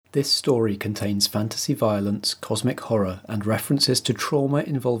This story contains fantasy violence, cosmic horror, and references to trauma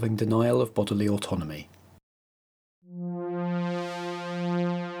involving denial of bodily autonomy.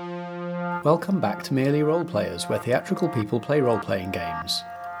 Welcome back to Merely Roleplayers, where theatrical people play role-playing games.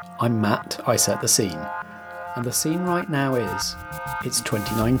 I'm Matt, I set the scene. And the scene right now is, it's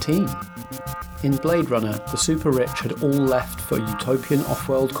 2019. In Blade Runner, the super rich had all left for utopian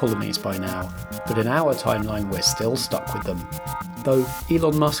off-world colonies by now, but in our timeline we're still stuck with them. Though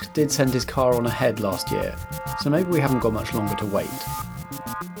Elon Musk did send his car on ahead last year, so maybe we haven't got much longer to wait.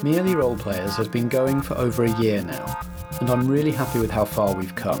 Merely Roleplayers has been going for over a year now, and I'm really happy with how far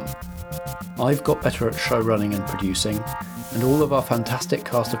we've come. I've got better at show running and producing, and all of our fantastic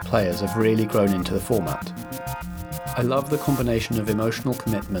cast of players have really grown into the format. I love the combination of emotional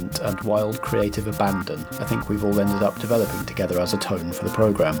commitment and wild creative abandon I think we've all ended up developing together as a tone for the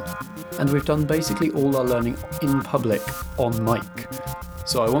programme. And we've done basically all our learning in public, on mic.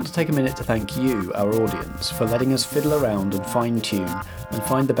 So I want to take a minute to thank you, our audience, for letting us fiddle around and fine-tune and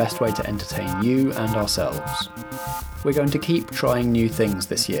find the best way to entertain you and ourselves. We're going to keep trying new things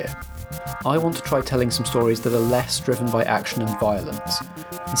this year. I want to try telling some stories that are less driven by action and violence,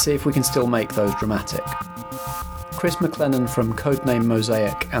 and see if we can still make those dramatic. Chris McLennan from Codename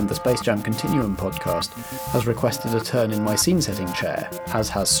Mosaic and the Space Jam Continuum podcast has requested a turn in my scene-setting chair, as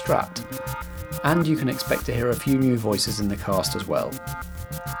has Strat. And you can expect to hear a few new voices in the cast as well.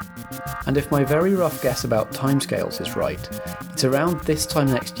 And if my very rough guess about timescales is right, it's around this time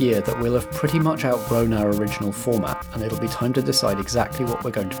next year that we'll have pretty much outgrown our original format, and it'll be time to decide exactly what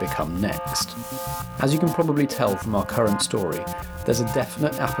we're going to become next. As you can probably tell from our current story, there's a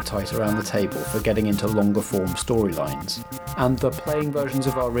definite appetite around the table for getting into longer form storylines. And the playing versions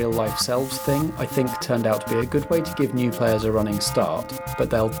of our real life selves thing, I think, turned out to be a good way to give new players a running start,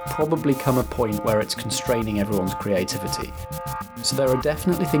 but there'll probably come a point where it's constraining everyone's creativity. So there are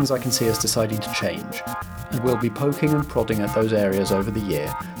definitely things I can see us deciding to change, and we'll be poking and prodding at those areas over the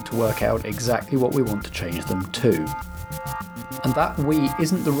year to work out exactly what we want to change them to. And that we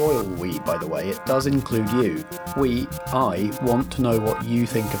isn't the royal we, by the way, it does include you. I want to know what you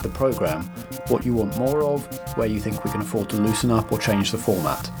think of the programme, what you want more of, where you think we can afford to loosen up or change the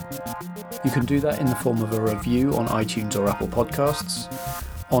format. You can do that in the form of a review on iTunes or Apple Podcasts,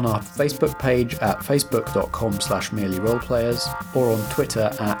 on our Facebook page at facebook.com/merelyroleplayers, or on Twitter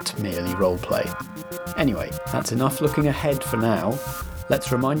at merelyroleplay. Anyway, that's enough looking ahead for now.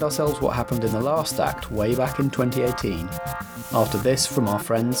 Let's remind ourselves what happened in the last act way back in 2018, after this from our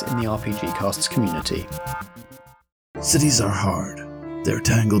friends in the RPG Casts community. Cities are hard. They're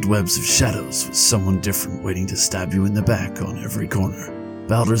tangled webs of shadows with someone different waiting to stab you in the back on every corner.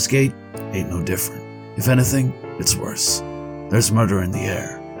 Baldur's Gate ain't no different. If anything, it's worse. There's murder in the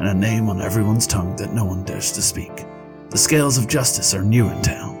air, and a name on everyone's tongue that no one dares to speak. The scales of justice are new in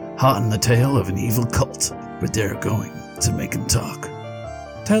town, hot in the tail of an evil cult, but they're going to make 'em talk.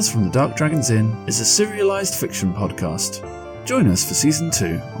 Tales from the Dark Dragon's Inn is a serialized fiction podcast. Join us for Season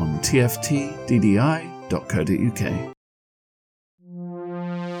 2 on tftddi.co.uk.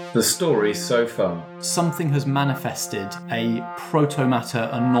 The story so far. Something has manifested a protomatter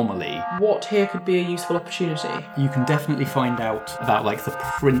anomaly. What here could be a useful opportunity? You can definitely find out about the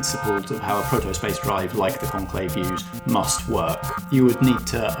principles of how a proto-space drive like the Conclave use must work. You would need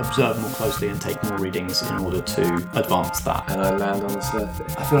to observe more closely and take more readings in order to advance that. And I land on the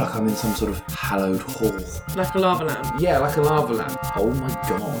surface. I feel like I'm in some sort of hallowed hall. Like a lava lamp? Yeah, like a lava lamp. Oh my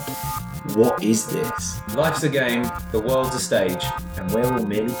god. What is this? Life's a game, the world's a stage, and we're all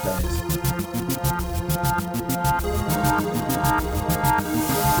merely players.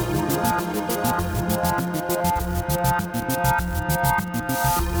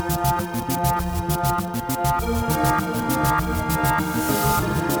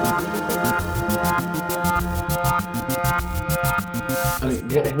 I mean,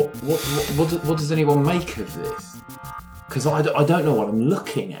 what does anyone make of this? Because I don't know what I'm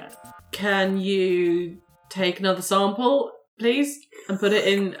looking at. Can you take another sample, please, and put it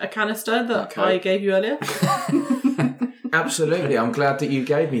in a canister that I gave you earlier? Absolutely, I'm glad that you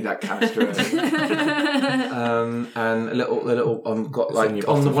gave me that canister. And a little. I've got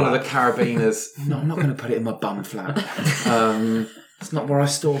on one of the carabiners. No, I'm not going to put it in my bum flap. It's not where I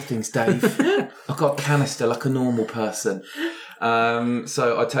store things, Dave. I've got a canister like a normal person.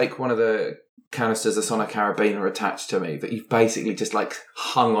 So I take one of the canisters that's on a carabiner attached to me that you've basically just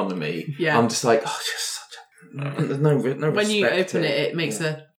hung onto me. Yeah. I'm just just such a... There's no respect. When you open it makes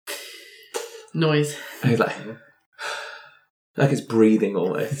a noise. And it's like it's breathing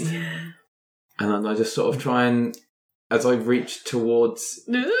almost. Yeah. And then I just sort of try and as I reach towards...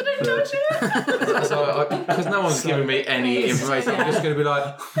 No, don't touch it! Because no one's giving me any information. I'm just going to be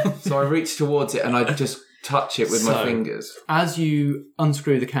like... So I reach towards it and I just touch it with my fingers. As you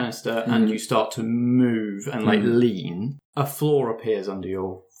unscrew the canister and you start to move and lean, a floor appears under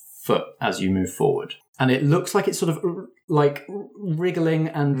your foot as you move forward. And it looks like it's sort of like wriggling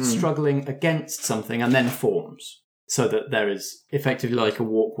and struggling against something and then forms. So that there is effectively like a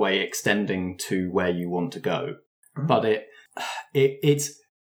walkway extending to where you want to go. But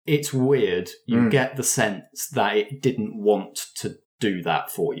it's weird. You get the sense that it didn't want to do that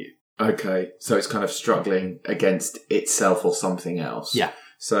for you. Okay, so it's kind of struggling against itself or something else. Yeah.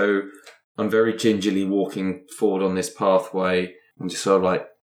 So I'm very gingerly walking forward on this pathway. I'm just sort of like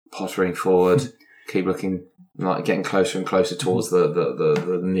pottering forward, keep looking, like getting closer and closer towards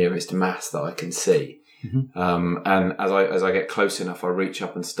the nearest mass that I can see. And as I get close enough, I reach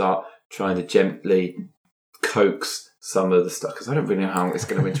up and start trying to gently coax some of the stuff, because I don't really know how it's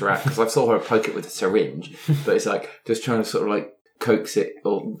going to interact, because I saw her poke it with a syringe, but it's like just trying to sort of like coax it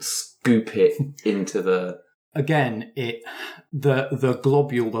or scoop it into the... Again, the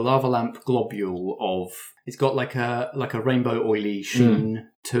globule, the lava lamp globule of... It's got like a rainbow oily sheen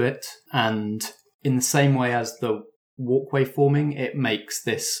to it, and in the same way as the walkway forming, it makes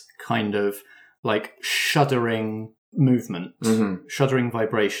this kind of like shuddering movement, shuddering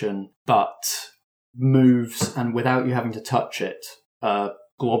vibration, but moves, and without you having to touch it, a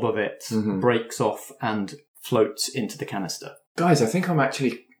glob of it breaks off and floats into the canister. Guys, I think I'm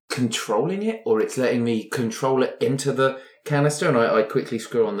actually controlling it, or it's letting me control it into the canister, and I quickly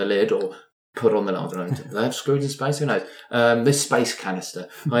screw on the lid, or put on the... I don't know, do they have screws in space? Who knows? This space canister.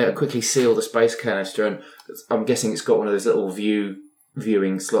 I quickly seal the space canister, and I'm guessing it's got one of those little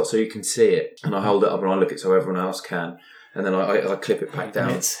viewing slots so you can see it, and I hold it up and I look at it so everyone else can, and then I clip it back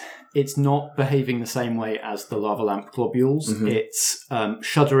down. It's not behaving the same way as the lava lamp globules. It's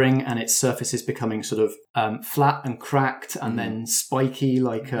shuddering, and its surface is becoming sort of flat and cracked and then spiky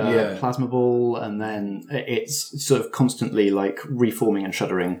like a plasma ball, and then it's sort of constantly like reforming and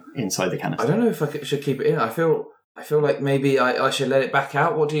shuddering inside the canister. I don't know if I should keep it in. I feel like maybe I should let it back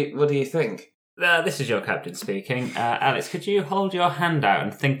out. What do you think? This is your captain speaking. Alex, could you hold your hand out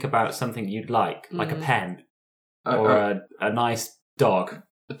and think about something you'd like a pen or a nice dog?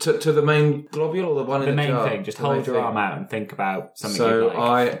 To the main globule or the one in the jar? The main thing. Just hold your arm out and think about something you'd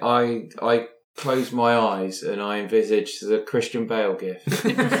like. So I close my eyes and I envisage the Christian Bale gif.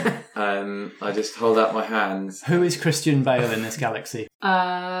 I just hold out my hands. Who is Christian Bale in this galaxy?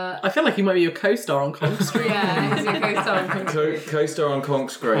 I feel like he might be your co-star on Conk Screen. Yeah, he's your co-star on Conk Screen. Co-star on Conk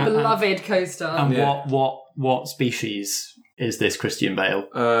Screen. Beloved co-star. And what species is this Christian Bale?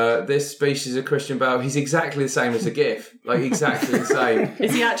 This species of Christian Bale, he's exactly the same as a GIF. Like, exactly the same.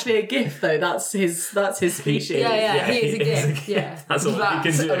 Is he actually a GIF, though? That's his species. Yeah, he is a GIF. Yeah. That's all he can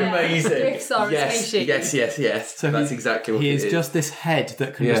do. Amazing. GIFs are a species. Yes. So that's exactly what he is. He is just this head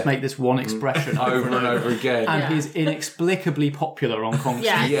that can just make this one expression over and over again. And he's inexplicably popular on Conk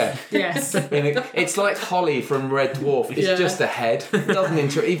Street. Yeah. Yes. It's like Holly from Red Dwarf. It's just a head. It doesn't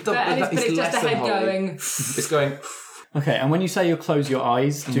it's just a head going. It's going... Okay, and when you say you close your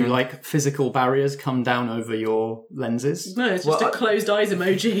eyes, do like physical barriers come down over your lenses? No, it's just a closed eyes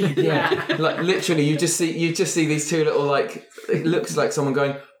emoji. Yeah, like literally, you just see these two little like. It looks like someone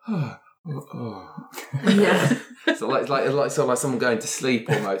going. Yeah. So like someone going to sleep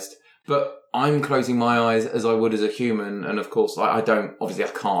almost. But I'm closing my eyes as I would as a human, and of course I don't. Obviously, I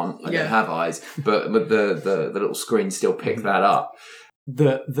can't. I don't have eyes, but the little screens still pick that up.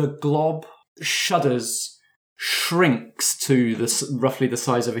 The glob shudders. Shrinks to roughly the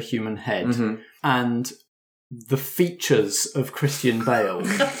size of a human head, and the features of Christian Bale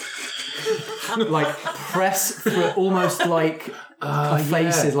like press for almost like a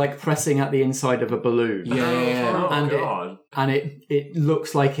face is like pressing at the inside of a balloon. And it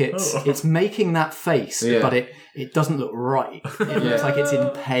looks like it's making that face, but it doesn't look right. It looks like it's in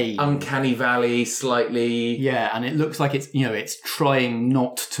pain. Uncanny Valley, slightly. Yeah, and it looks like it's trying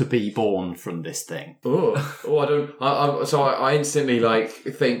not to be born from this thing. I don't. So I instantly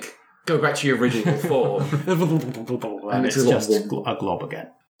think, go back to your original form, and it's just a glob again.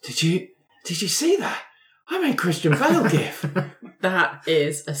 Did you see that? I made Christian Bale gif. That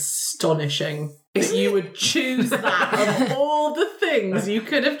is astonishing. That you would choose that of all the things you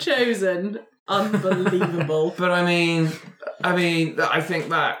could have chosen. Unbelievable. But I mean, I think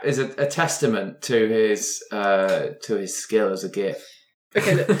that is a testament to his skill as a GIF.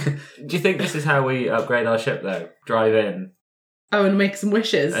 Okay. Do you think this is how we upgrade our ship, though? Drive in. Oh, and make some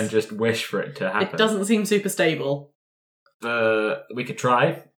wishes. And just wish for it to happen. It doesn't seem super stable. We could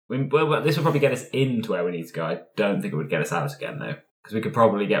try. This will probably get us into where we need to go. I don't think it would get us out again, though. Because we could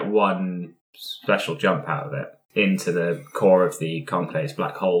probably get one special jump out of it into the core of the Conclave's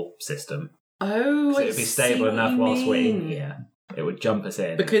black hole system. Oh, so it'd be stable enough whilst we're in here. It would jump us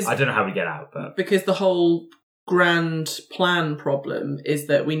in. Because I don't know how we get out, but because the whole grand plan problem is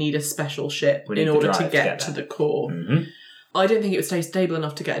that we need a special ship in order to get to the core. Mm-hmm. I don't think it would stay stable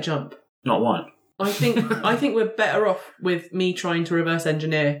enough to get a jump. Not one. I think we're better off with me trying to reverse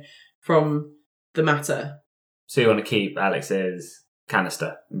engineer from the matter. So you want to keep Alex's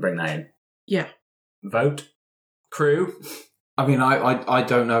canister and bring that in? Yeah. Vote? Crew? I mean, I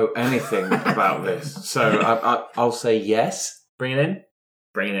don't know anything about this, so I'll say yes. Bring it in?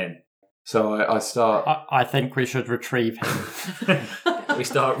 Bring it in. So I start... I think we should retrieve him. We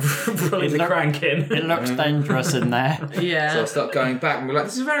start pulling the crank in. It looks dangerous in there. Yeah. So I start going back and we're like,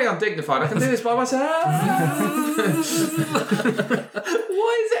 this is very undignified. I can do this by myself.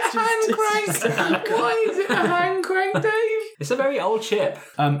 Why is it a hand crank? Why is it a hand crank, Dave? It's a very old ship.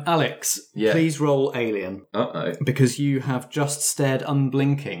 Alex, please roll Alien. Uh-oh. Because you have just stared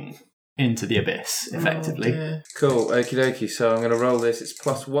unblinking into the abyss, effectively. Cool, okie dokie. So I'm going to roll this. It's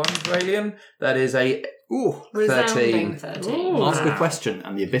 +1 for Alien. That is a 13. Ask a question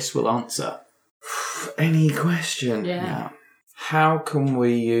and the abyss will answer. Any question? Yeah. How can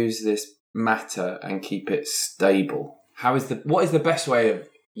we use this matter and keep it stable? What is the best way of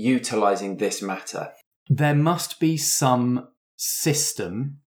utilising this matter? There must be some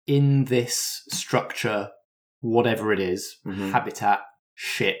system in this structure, whatever it is, habitat,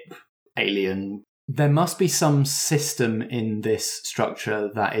 ship, alien. There must be some system in this structure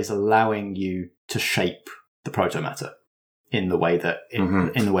that is allowing you to shape the protomatter in the way that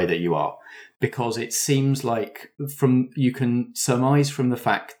in the way that you are, because it seems like you can surmise from the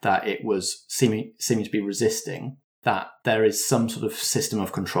fact that it was seeming to be resisting that there is some sort of system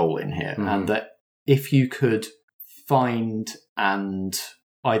of control in here, and that if you could find and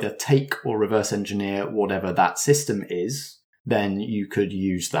either take or reverse engineer whatever that system is, then you could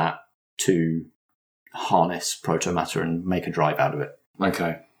use that to harness protomatter and make a drive out of it.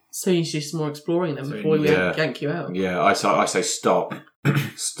 Okay. So you need to do some more exploring then before we yank you out. Yeah, I say stop.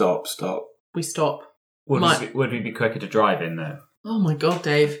 Stop. We stop. Would we be quicker to drive in there? Oh my god,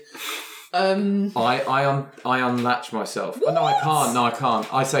 Dave. I unlatch myself. Oh, no, I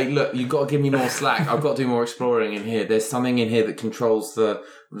can't. I say, look, you've got to give me more slack. I've got to do more exploring in here. There's something in here that controls the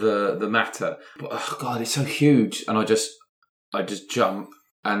matter. But, oh god, it's so huge. And I just jump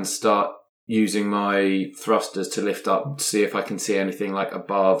and start using my thrusters to lift up to see if I can see anything like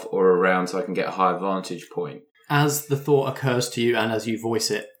above or around so I can get a higher vantage point. As the thought occurs to you and as you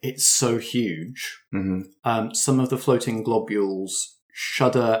voice it, it's so huge. Some of the floating globules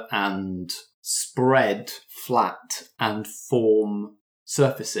shudder and spread flat and form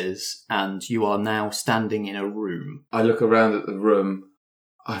surfaces, and you are now standing in a room. I look around at the room.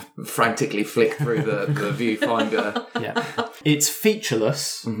 I frantically flick through the viewfinder. Yeah, it's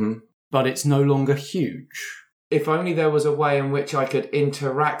featureless, but it's no longer huge. If only there was a way in which I could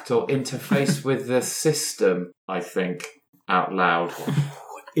interact or interface with the system, I think, out loud.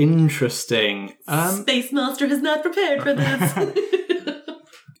 Interesting. Space Master has not prepared for this.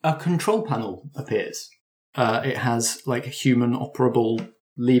 A control panel appears. It has like human operable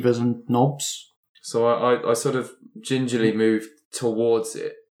levers and knobs. So I sort of gingerly move towards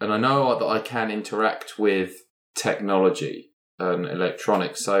it, and I know that I can interact with technology and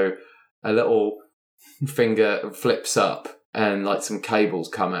electronics. So a little finger flips up and like some cables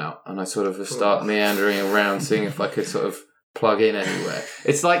come out, and I sort of start meandering around, seeing if I could sort of plug in anywhere.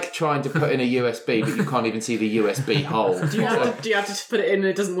 It's like trying to put in a USB, but you can't even see the USB hole. Do you have to put it in and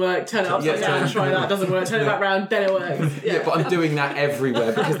it doesn't work? Turn it upside down, try that, doesn't work. Turn it back round, then it works. Yeah, but I'm doing that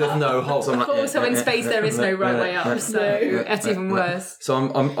everywhere because there's no holes. So also in space there is no right way up, so it's even worse.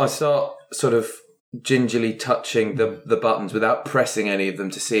 So I start sort of gingerly touching the buttons without pressing any of them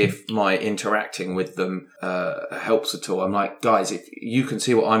to see if my interacting with them helps at all. I'm like, guys, if you can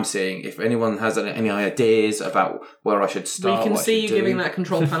see what I'm seeing, if anyone has any ideas about where I should start, we can see you giving that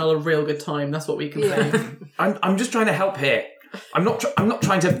control panel a real good time. That's what we can say. I'm just trying to help here. I'm not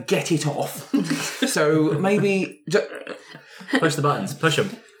trying to get it off. So maybe push the buttons. Push them.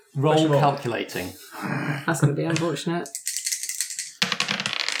 Roll calculating. That's going to be unfortunate.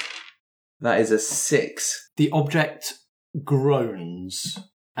 That is a 6. The object groans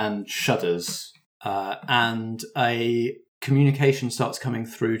and shudders, and a communication starts coming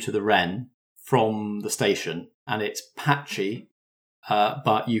through to the Wren from the station, and it's patchy,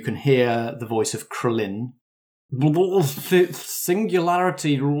 but you can hear the voice of Krillin.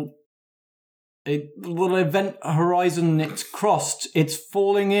 Singularity The event horizon, it's crossed. It's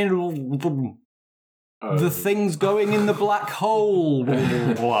falling in. The thing's going in the black hole.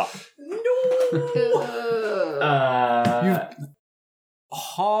 No. You've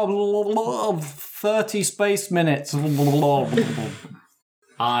 30 space minutes.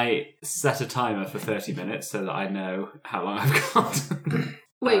 I set a timer for 30 minutes so that I know how long I've got.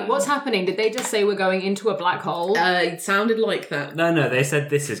 Wait, what's happening? Did they just say we're going into a black hole? It sounded like that. No, they said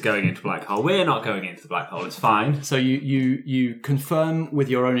this is going into a black hole. We're not going into the black hole, it's fine. So you confirm with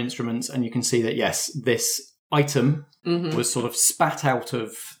your own instruments, and you can see that, yes, this item was sort of spat out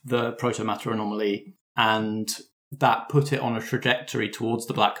of the protomatter anomaly, and that put it on a trajectory towards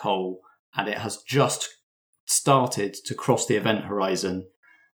the black hole, and it has just started to cross the event horizon,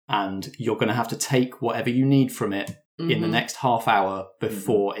 and you're going to have to take whatever you need from it in the next half hour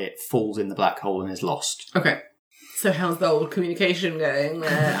before it falls in the black hole and is lost. Okay. So how's the old communication going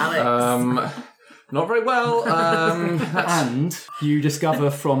there, Alex? Not very well. And you discover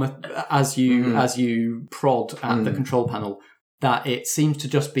as you prod at the control panel that it seems to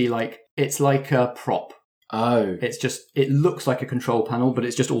just be it's like a prop. Oh. It looks like a control panel, but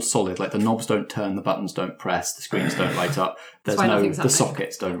it's just all solid. Like the knobs don't turn, the buttons don't press, the screens don't light up. The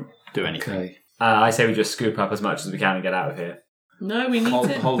sockets don't do anything. Okay. I say we just scoop up as much as we can and get out of here. No, we need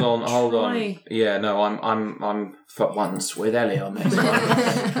to hold on. try. Yeah, no, I'm for once with Ellie on this.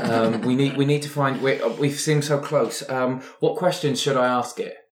 we need to find. We seem so close. What questions should I ask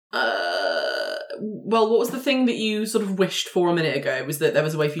it? Well, what was the thing that you sort of wished for a minute ago? Was that there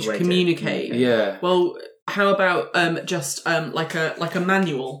was a way for you to communicate? Yeah. Well, how about just like a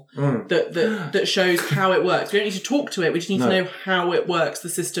manual that shows how it works? We don't need to talk to it. We just need to know how it works. The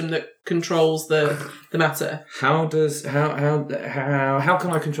system that controls the matter. How can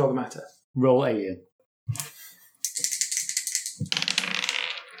I control the matter? Roll alien.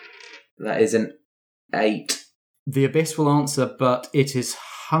 That is an 8. The abyss will answer, but it is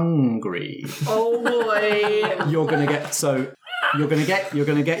hungry. Oh boy! You're gonna get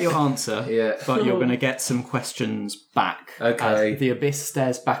your answer. Yeah. But you're gonna get some questions back. Okay. As the abyss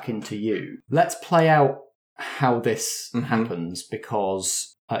stares back into you. Let's play out how this happens,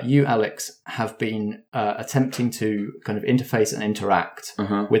 because you, Alex, have been attempting to kind of interface and interact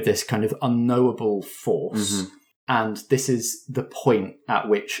with this kind of unknowable force, and this is the point at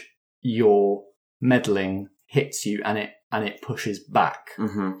which your meddling hits you, and it pushes back.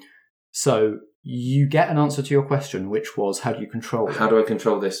 So you get an answer to your question, which was, how do you control it? How do I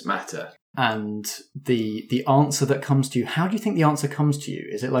control this matter? And the answer that comes to you, how do you think the answer comes to you?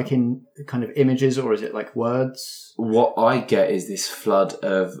 Is it like in kind of images, or is it like words? What I get is this flood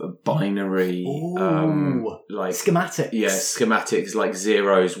of binary, like schematics. Yeah, schematics, like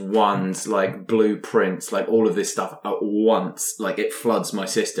zeros, ones, like blueprints, like all of this stuff at once. Like it floods my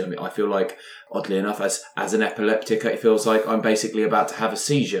system. I feel like, oddly enough, as an epileptic, it feels like I'm basically about to have a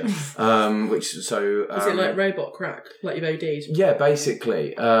seizure. Is it like robot crack, like you've OD'd? Yeah,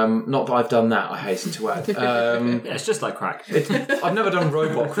 basically. Not that I've done that, I hasten to add. Yeah, it's just like crack. I've never done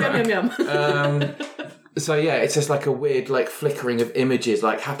robot crack. Yum, yum. So yeah, it's just like a weird like flickering of images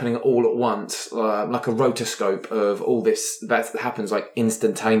like happening all at once, like a rotoscope of all this that happens like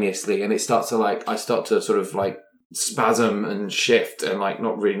instantaneously, and it starts to I start to sort of like spasm and shift and like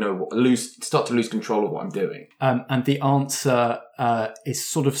not really know start to lose control of what I'm doing. And the answer is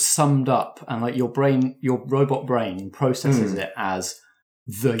sort of summed up, and like your robot brain processes it as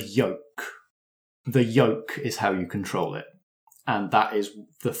the yoke. The yoke is how you control it. And that is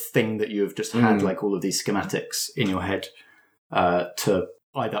the thing that you have just had, like all of these schematics in your head, to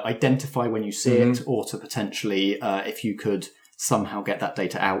either identify when you see it, or to potentially, if you could somehow get that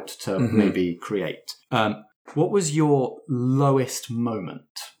data out, to maybe create. What was your lowest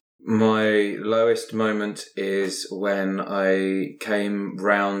moment? My lowest moment is when I came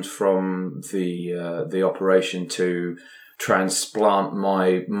round from the operation to transplant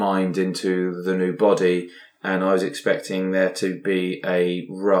my mind into the new body, and I was expecting there to be a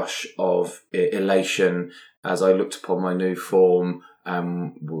rush of elation as I looked upon my new form,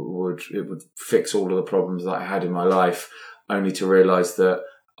 and it would fix all of the problems that I had in my life, only to realise that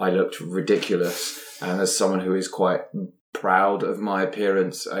I looked ridiculous. And as someone who is quite proud of my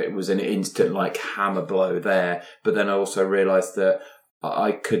appearance, it was an instant like hammer blow there. But then I also realised that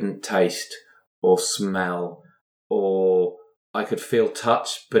I couldn't taste or smell, or I could feel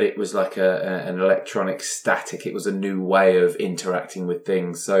touch, but it was like an electronic static. It was a new way of interacting with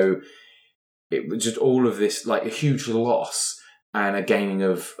things. So it was just all of this, like a huge loss and a gaining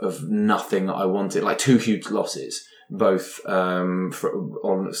of nothing that I wanted, like two huge losses, both on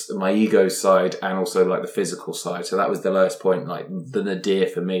my ego side and also like the physical side. So that was the lowest point, like the nadir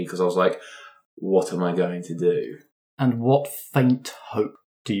for me, because I was like, what am I going to do? And what faint hope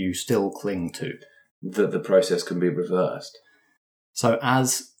do you still cling to? That the process can be reversed. So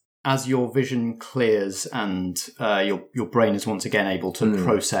as your vision clears and your brain is once again able to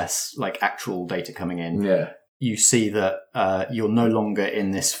process like actual data coming in, you see that you're no longer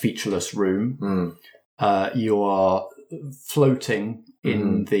in this featureless room. You are floating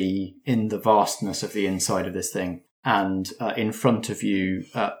in the vastness of the inside of this thing, and in front of you,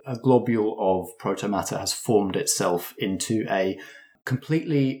 a globule of protomatter has formed itself into a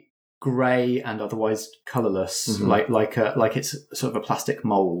completely grey and otherwise colourless, like it's sort of a plastic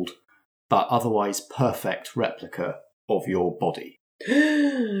mould, but otherwise perfect replica of your body.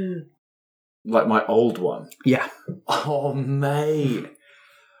 Like my old one? Yeah. Oh, mate.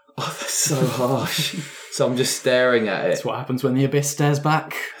 Oh, that's so harsh. So I'm just staring at it. That's what happens when the abyss stares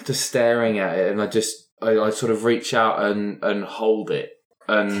back. Just staring at it, and I sort of reach out and hold it.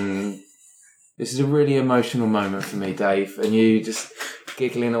 And this is a really emotional moment for me, Dave, and you just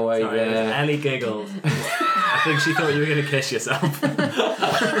giggling away there. Ellie giggled. I think she thought you were going to kiss yourself.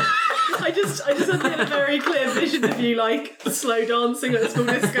 I just had a very clear vision of you like slow dancing at a school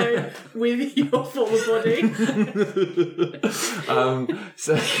disco with your former body.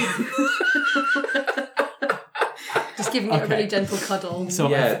 Just giving it a really gentle cuddle. So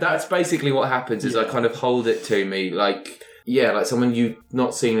that's basically what happens. Is I kind of hold it to me like someone you've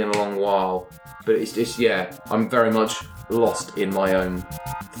not seen in a long while. But it's just I'm very much lost in my own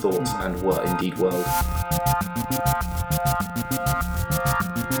thoughts and world.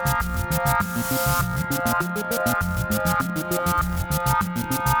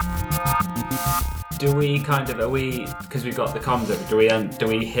 Do we because we've got the comms over, do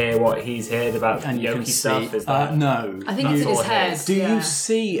we hear what he's heard about and Yoki stuff? Is that... No. I think it's in his head. Do you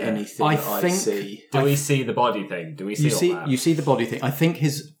see anything I see? Do we see the body thing? Do we see all that? You see the body thing. I think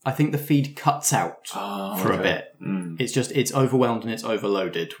the feed cuts out for a bit. It's overwhelmed and it's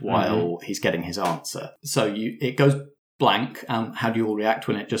overloaded while he's getting his answer. So it goes blank, and how do you all react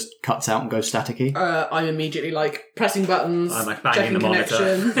when it just cuts out and goes staticky? I'm immediately like pressing buttons, I'm like banging the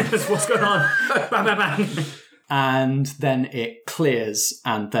monitor. What's going on? Bang, bang, bang. And then it clears,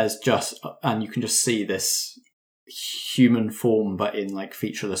 and you can just see this human form, but in like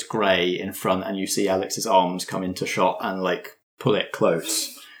featureless grey in front, and you see Alex's arms come into shot and like pull it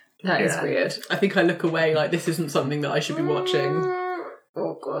close. That is weird. I think I look away like this isn't something that I should be watching.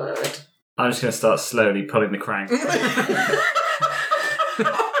 Oh, God. I'm just going to start slowly pulling the crank.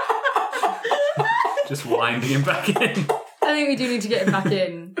 Just winding him back in. I think we do need to get him back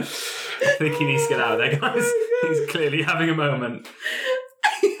in. I think he needs to get out of there, guys. He's clearly having a moment.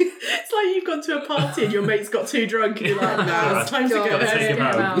 It's like you've gone to a party and your mate's got too drunk and you're like, nah, it's time to go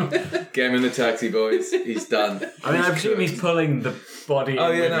home. Get him in the taxi, boys. He's done. I mean, I presume he's pulling the body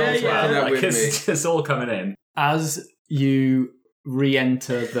as well. Like, it's all coming in. As you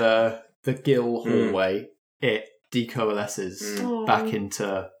re-enter the gill hallway, it decoalesces back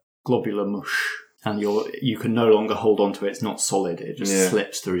into globular mush, and you can no longer hold on to it. It's not solid. It just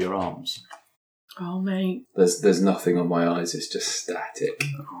slips through your arms. Oh, mate. There's nothing on my eyes. It's just static.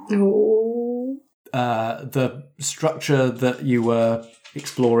 Oh. The structure that you were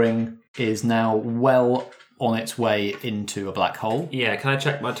exploring is now well on its way into a black hole. Yeah, can I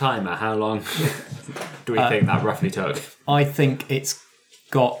check my timer? How long do we think that roughly took? I think it's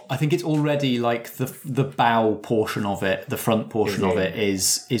already like the bow portion of it, the front portion of it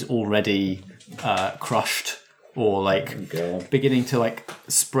is already crushed or like beginning to like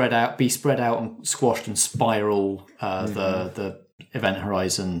be spread out and squashed and spiral the event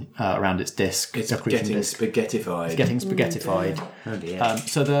horizon around its disk. It's getting spaghettified. It's getting spaghettified. Oh dear.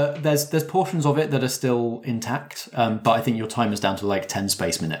 So there's portions of it that are still intact, but I think your time is down to like 10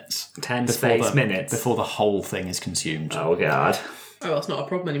 space minutes. 10 space minutes? Before the whole thing is consumed. Oh, God. Oh, that's not a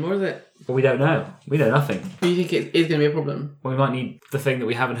problem anymore, is it? Well, we don't know. We know nothing. Do you think it is going to be a problem? Well, we might need the thing that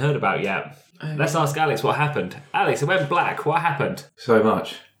we haven't heard about yet. Let's ask Alex what happened. Alex, it went black. What happened? So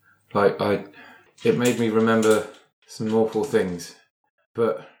much. It made me remember some awful things.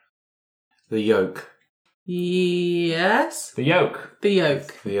 But the yoke. Yes? The yoke. The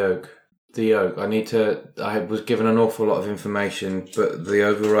yoke. The yoke. The yoke. I was given an awful lot of information, but the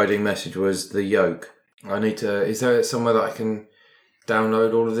overriding message was the yoke. Is there somewhere that I can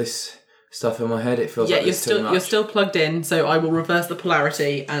download all of this stuff in my head? It feels like you're still plugged in, so I will reverse the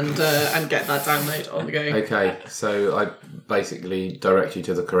polarity and get that download on the go. Okay, so I basically direct you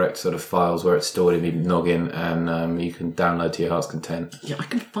to the correct sort of files where it's stored in your noggin, and you can download to your heart's content. Yeah, I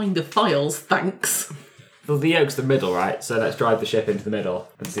can find the files, thanks. Well, the yoke's the middle, right? So let's drive the ship into the middle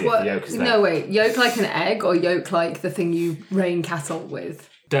and see if the yoke is there. No, wait. Yoke like an egg or yoke like the thing you rein cattle with?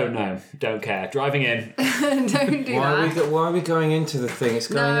 Don't know. Don't care. Driving in. Don't do that. Why are we going into the thing? It's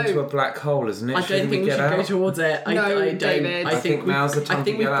going into a black hole, isn't it? I don't think we should go towards it. I don't. David. I think now's the time I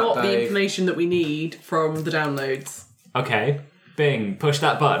think to we've get got out, the Dave. information that we need from the downloads. Okay. Bing, push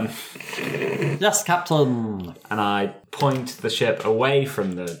that button. Yes, Captain. And I point the ship away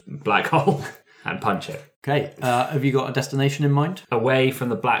from the black hole and punch it. Okay, have you got a destination in mind? Away from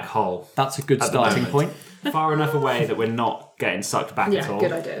the black hole. That's a good At the starting moment. point. Far enough away that we're not getting sucked back at Yeah, all.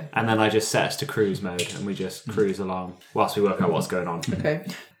 good idea. And then I just set us to cruise mode and we just cruise along whilst we work out what's going on. Okay.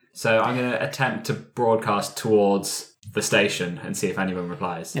 So I'm going to attempt to broadcast towards the station and see if anyone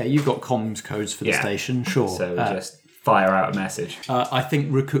replies. Yeah, you've got comms codes for the station, sure. So we just fire out a message. I think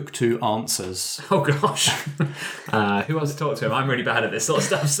Rukuktu answers. Oh gosh. Who wants to talk to him? I'm really bad at this sort of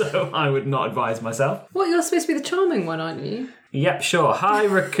stuff, so I would not advise myself. What, you're supposed to be the charming one, aren't you? Yep, sure. Hi,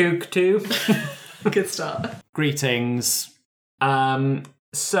 Rakuktu. Good start. Greetings.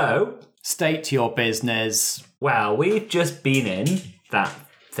 So, State your business. well, we've just been in that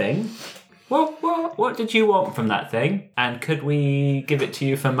thing. What did you want from that thing? And could we give it to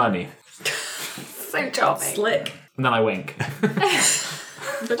you for money? So charming. Slick. And then I wink. On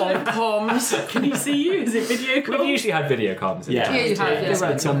comms. Can you see you? Is it video call? We've usually had video comms. in Yeah, town. Yeah, you have,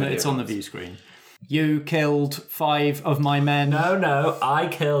 yeah. It's on the view screen. You killed 5 of my men. No, I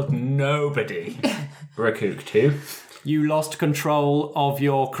killed nobody. Rakuktu. You lost control of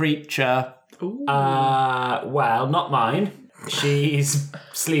your creature. Well, not mine. She's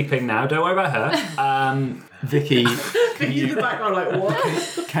sleeping now. Don't worry about her. Vicky, In the background, like,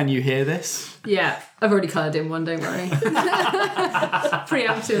 what? can you hear this? Yeah, I've already coloured in one, don't worry.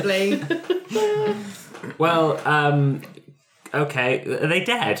 Preemptively. Well, okay. Are they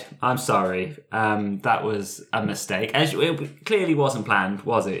dead? I'm sorry. That was a mistake. It clearly wasn't planned,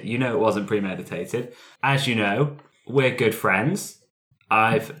 was it? You know it wasn't premeditated. As you know, we're good friends.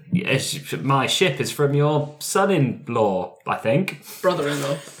 My ship is from your son-in-law, I think.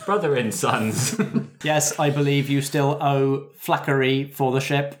 Brother-in-law. Brother and sons. Yes, I believe you still owe Flackery for the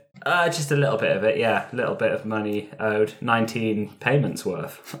ship. Just a little bit of it, yeah. A little bit of money owed. 19 payments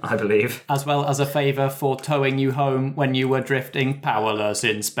worth, I believe. As well as a favour for towing you home when you were drifting powerless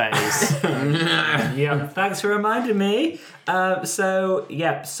in space. Yeah, thanks for reminding me.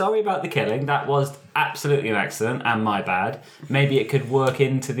 Sorry about the killing. That was absolutely an accident and my bad. Maybe it could work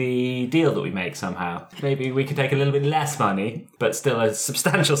into the deal that we make somehow. Maybe we could take a little bit less money, but still a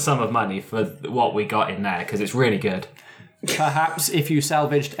substantial sum of money for what we got in there, because it's really good. Perhaps if you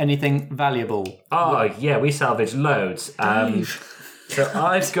salvaged anything valuable. Oh, yeah, we salvaged loads. So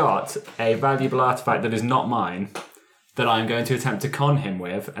I've got a valuable artifact that is not mine that I'm going to attempt to con him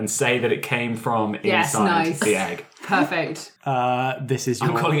with and say that it came from Yes, inside nice. the egg. Perfect. This is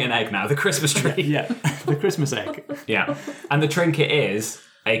your... I'm calling it an egg now, the Christmas tree. Yeah, the Christmas egg. Yeah. And the trinket is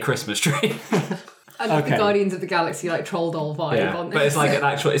a Christmas tree. I love Okay. the Guardians of the Galaxy, like, troll doll vibe on this. But it's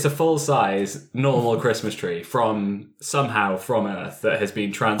like it's a full-size, normal Christmas tree from Earth that has been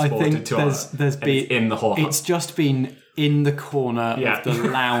I transported think to there's Earth. been... and it's in the hall. It's just been in the corner Yeah. of the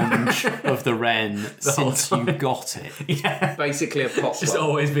lounge of the Wren whole since you got it. Yeah. Basically a pop. It's just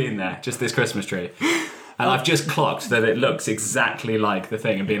always been there, just this Christmas tree. And I've just clocked that it looks exactly like the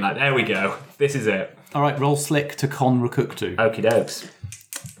thing and been like, there we go, this is it. All right, roll slick to con Rukuktu. Okie dokes.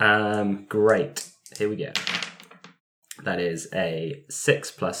 Great. Here we go. That is a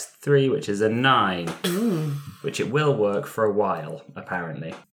 6 plus 3, which is a 9. Which it will work for a while,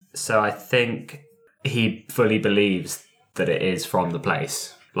 apparently. So I think he fully believes that it is from the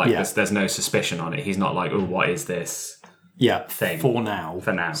place. Like, Yeah. there's no suspicion on it. He's not like, oh, what is this? Yeah, Thing. for now.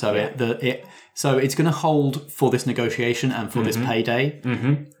 For now, So yeah. so it's going to hold for this negotiation and for this payday.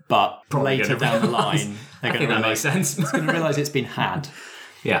 Mm-hmm. But later gonna down the realise. line, they're I going think that makes sense. to realise it's been had.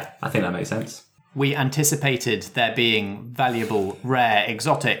 Yeah, I think that makes sense. We anticipated there being valuable, rare,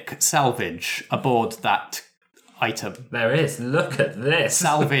 exotic salvage aboard that item. There is. Look at this.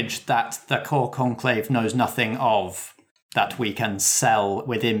 Salvage that the core conclave knows nothing of, that we can sell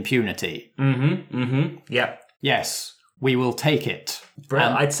with impunity. Yep. Yes, we will take it.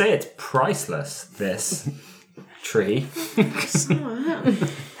 Brilliant. I'd say it's priceless, this tree.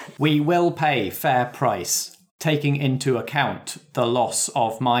 We will pay fair price, taking into account the loss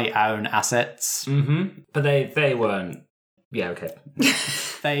of my own assets. But they weren't. Yeah, okay.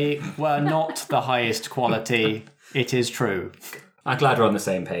 They were not the highest quality, it is true. I'm glad we're on the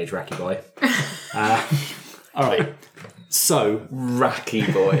same page, Racky boy. All right, so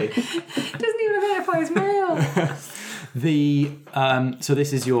Racky boy. Doesn't even identify as male. so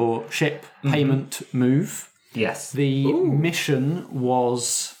this is your ship payment move. Yes. The mission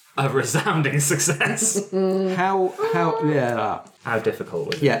was A resounding success. How difficult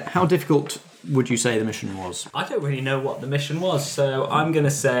was it? Yeah, how difficult would you say the mission was? I don't really know what the mission was, so I'm going to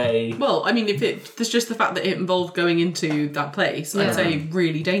say... Well, I mean, there's just the fact that it involved going into that place, I'd say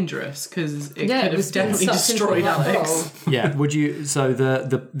really dangerous, because it could have definitely destroyed Alex. Yeah, would you... So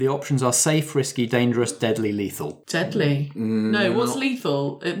the options are safe, risky, dangerous, deadly, lethal. Deadly? No, what's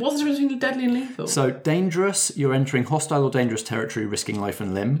lethal? What's the difference between deadly and lethal? So dangerous, you're entering hostile or dangerous territory, risking life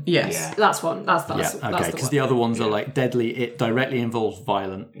and limb. Yes. Yeah. That's one. That's Okay, because the other ones are like deadly, it directly involves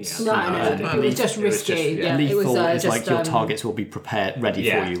violence. No, it was just risky. Yeah, lethal it was is just, like your targets will be prepared, ready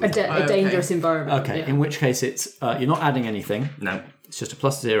for you. a dangerous environment. Okay, in which case it's you're not adding anything. No. It's just a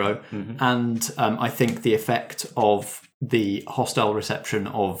 +0. And I think the effect of the hostile reception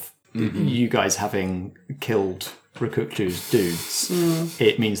of you guys having killed Rukuktu's dudes,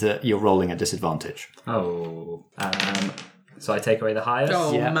 it means that you're rolling at disadvantage. Oh. So I take away the highest?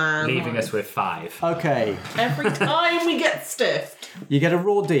 Oh, man. Leaving us with 5. Okay, Every time we get stiffed. you get a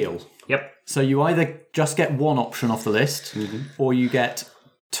raw deal. Yep. So you either just get one option off the list, or you get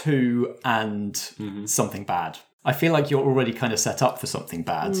 2 and something bad. I feel like you're already kind of set up for something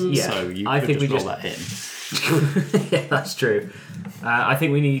bad, so you could just roll that in. Yeah, that's true. I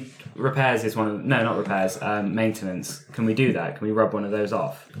think we need... Repairs is one of... No, not repairs. Maintenance. Can we do that? Can we rub one of those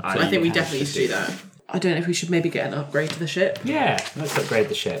off? I think we definitely need to do that. I don't know if we should maybe get an upgrade to the ship. Yeah, let's upgrade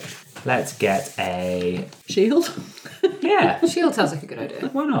the ship. Let's get a... Shield? Yeah, Shield sounds like a good idea.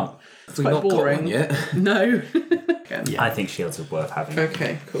 why not? Have we not got one yet? No. I think shields are worth having.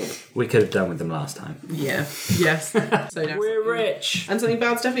 Okay, cool. We could have done with them last time. Yeah. Yes. So now We're rich. and something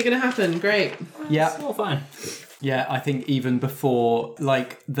bad's definitely going to happen. Great. Yeah, It's all fine. yeah. I think even before,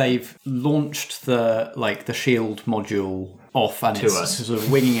 like, they've launched the shield module off, and it's us. sort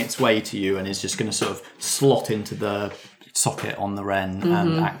of winging its way to you, and is just going to sort of slot into the socket on the Ren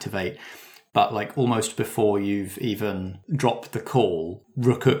and activate. But like almost before you've even dropped the call,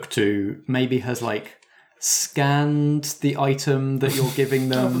 Rukuktu maybe has like scanned the item that you're giving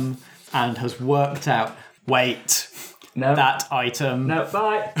them and has worked out, wait, No. that item. No,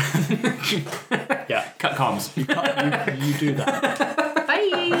 bye. Yeah, Cut comms. you do that.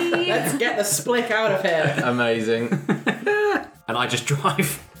 Bye. Let's get the splick out of here. Amazing. And I just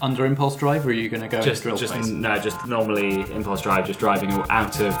drive. Under impulse drive, or are you going to go Just drill space? no, just normally impulse drive, just driving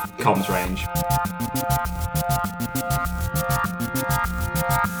out of comms range.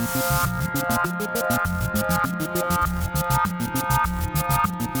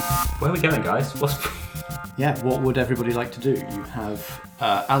 Where are we going, guys? Yeah, what would everybody like to do? You have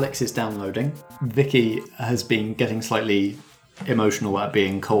Alex is downloading. Vicky has been getting slightly emotional at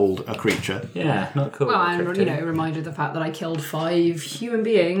being called a creature. Yeah, not cool. Well, I'm reminded of the fact that I killed 5 human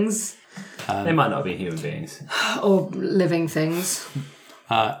beings They might not be human beings. or living things.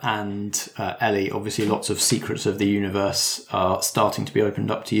 And Ellie, obviously lots of secrets of the universe are starting to be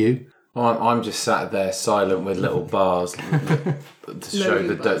opened up to you. I'm just sat there silent with little bars to show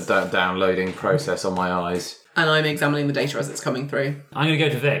the downloading process on my eyes. And I'm examining the data as it's coming through. I'm going to go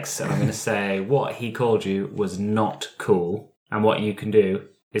to Vix and I'm going to say what he called you was not cool and what you can do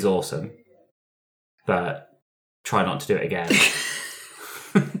is awesome. But try not to do it again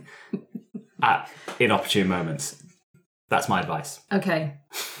at inopportune moments. That's my advice. Okay.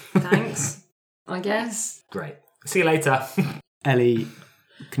 Thanks, I guess. Great. See you later. Ellie,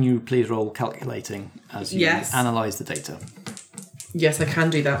 can you please roll calculating as you Yes. analyse the data? Yes, I can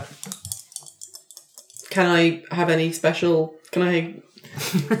do that. Can I have any special... Can I...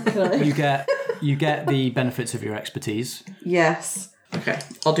 You get the benefits of your expertise. Yes. Okay,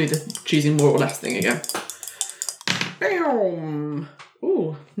 I'll do the choosing more or less thing again. Bam!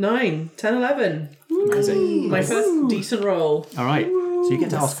 Ooh, 9, 10, 11. Amazing. My first decent roll. All right, so you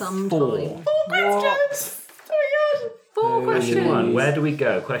get to ask 4. Sometime. 4 questions! Oh my god! 4 Question questions. 1, where do we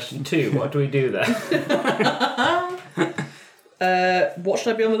go? Question 2, what do we do there? What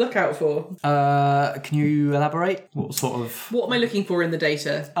should I be on the lookout for? Can you elaborate? What sort of... What am I looking for in the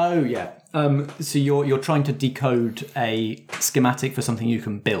data? Oh, yeah. So you're trying to decode a schematic for something you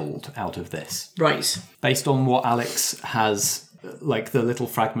can build out of this. Right. Based on what Alex has, like the little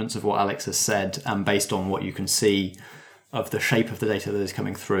fragments of what Alex has said, and based on what you can see of the shape of the data that is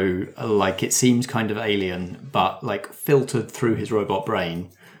coming through, like it seems kind of alien, but like filtered through his robot brain.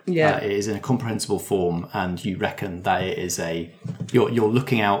 Yeah. It is in a comprehensible form, and you reckon that it is you're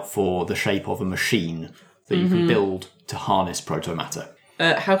looking out for the shape of a machine that you can build to harness protomatter.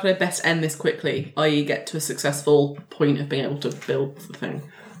 How can I best end this quickly, i.e. get to a successful point of being able to build the thing?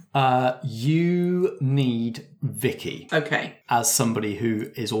 You need Vicky Okay. as somebody who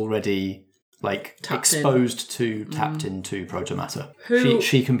is already like Tapped in. tapped into protomatter. Who-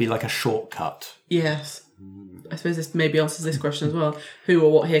 She can be like a shortcut. Yes. I suppose this maybe answers this question as well. Who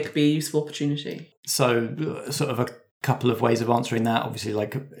or what here could be a useful opportunity? So, sort of a couple of ways of answering that. Obviously,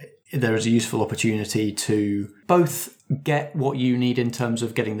 like, there is a useful opportunity to both get what you need in terms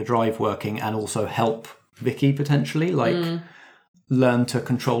of getting the drive working and also help Vicky potentially, like learn to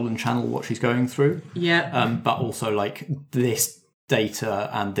control and channel what she's going through. Yeah. But also, like, this data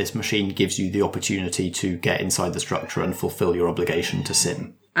and this machine gives you the opportunity to get inside the structure and fulfill your obligation to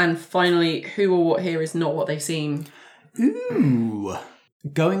Sim. And finally, who or what here is not what they seem? Ooh.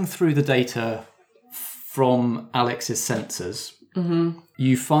 Going through the data from Alex's sensors,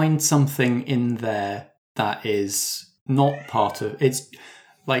 you find something in there that is not part of... It's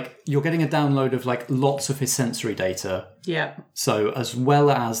like you're getting a download of like lots of his sensory data. Yeah. So as well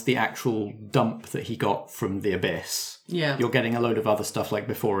as the actual dump that he got from the Abyss, you're getting a load of other stuff like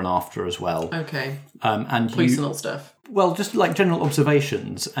before and after as well. Okay. And Poisonal stuff. Well, just like general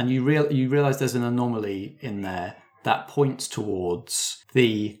observations, and you realise there's an anomaly in there that points towards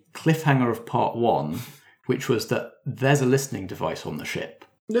the cliffhanger of part 1, which was that there's a listening device on the ship.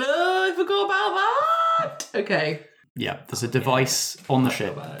 No, I forgot about that. Okay. Yeah, there's a device on the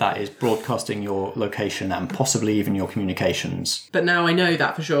ship that is broadcasting your location and possibly even your communications. But now I know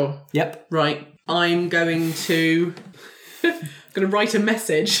that for sure. Yep. Right. I'm going to write a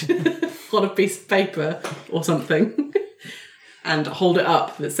message on a piece of paper or something and hold it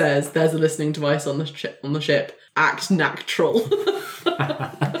up that says there's a listening device on the ship. Act natural.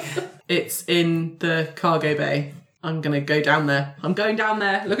 It's in the cargo bay. I'm going to go down there. I'm going down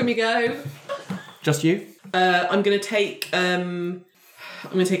there. Look at me go. Just you? I'm going to take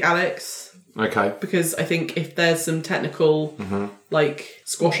Alex. Okay. Because I think if there's some technical like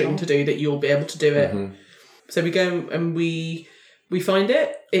squashing to do, that you'll be able to do it. So we go and we find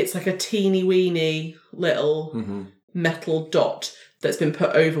it. It's like a teeny weeny little metal dot that's been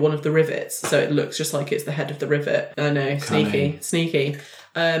put over one of the rivets, so it looks just like it's the head of the rivet. I know, sneaky.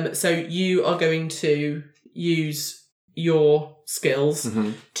 So you are going to use your skills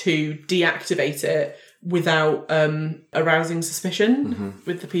to deactivate it without arousing suspicion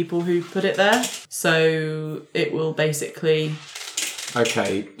with the people who put it there. So it will basically...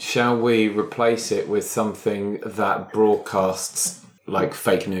 Okay, shall we replace it with something that broadcasts like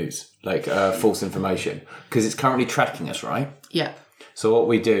fake news, like false information? Because it's currently tracking us, right? Yeah. So what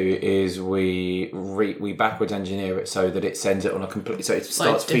we do is we backwards engineer it so that it sends it on a complete... So it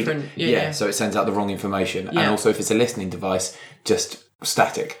starts like different... feeding... so it sends out the wrong information. Yeah. And also if it's a listening device, just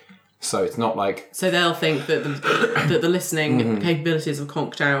static. So it's not like... So they'll think that the listening capabilities have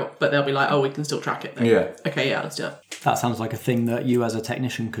conked out, but they'll be like, oh, we can still track it then. Yeah. Okay, yeah, let's do it. That sounds like a thing that you as a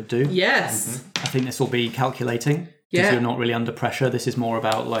technician could do. Yes. I think this will be calculating. Because you're not really under pressure. This is more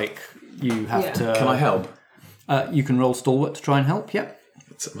about, like, you have to... Can I help? You can roll Stalwart to try and help, yep.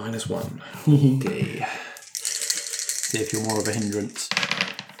 It's at -1. Okay. See if you're more of a hindrance.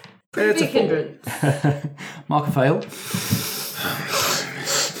 Pretty big hindrance. Mark a fail.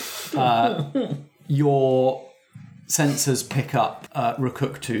 Your sensors pick up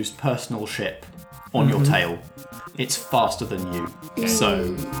Rukuktu's personal ship on your tail. It's faster than you,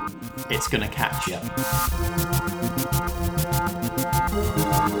 so it's going to catch you.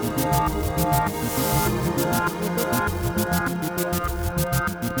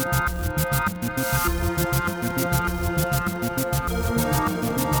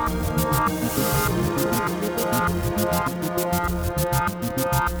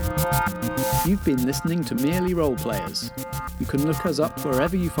 You've been listening to Merely Roleplayers. You can look us up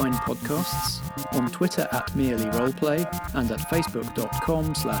wherever you find podcasts, on Twitter @merelyroleplay and at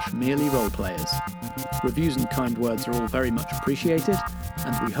facebook.com/merelyroleplayers. Reviews and kind words are all very much appreciated,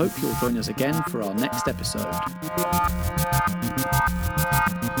 and we hope you'll join us again for our next episode.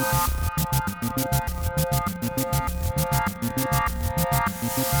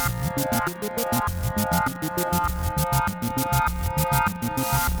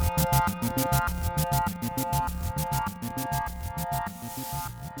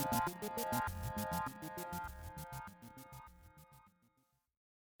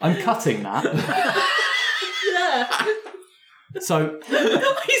 I'm cutting that. Yeah. So...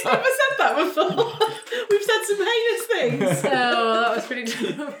 He's never said that before. We've said some heinous things. Oh, that was pretty...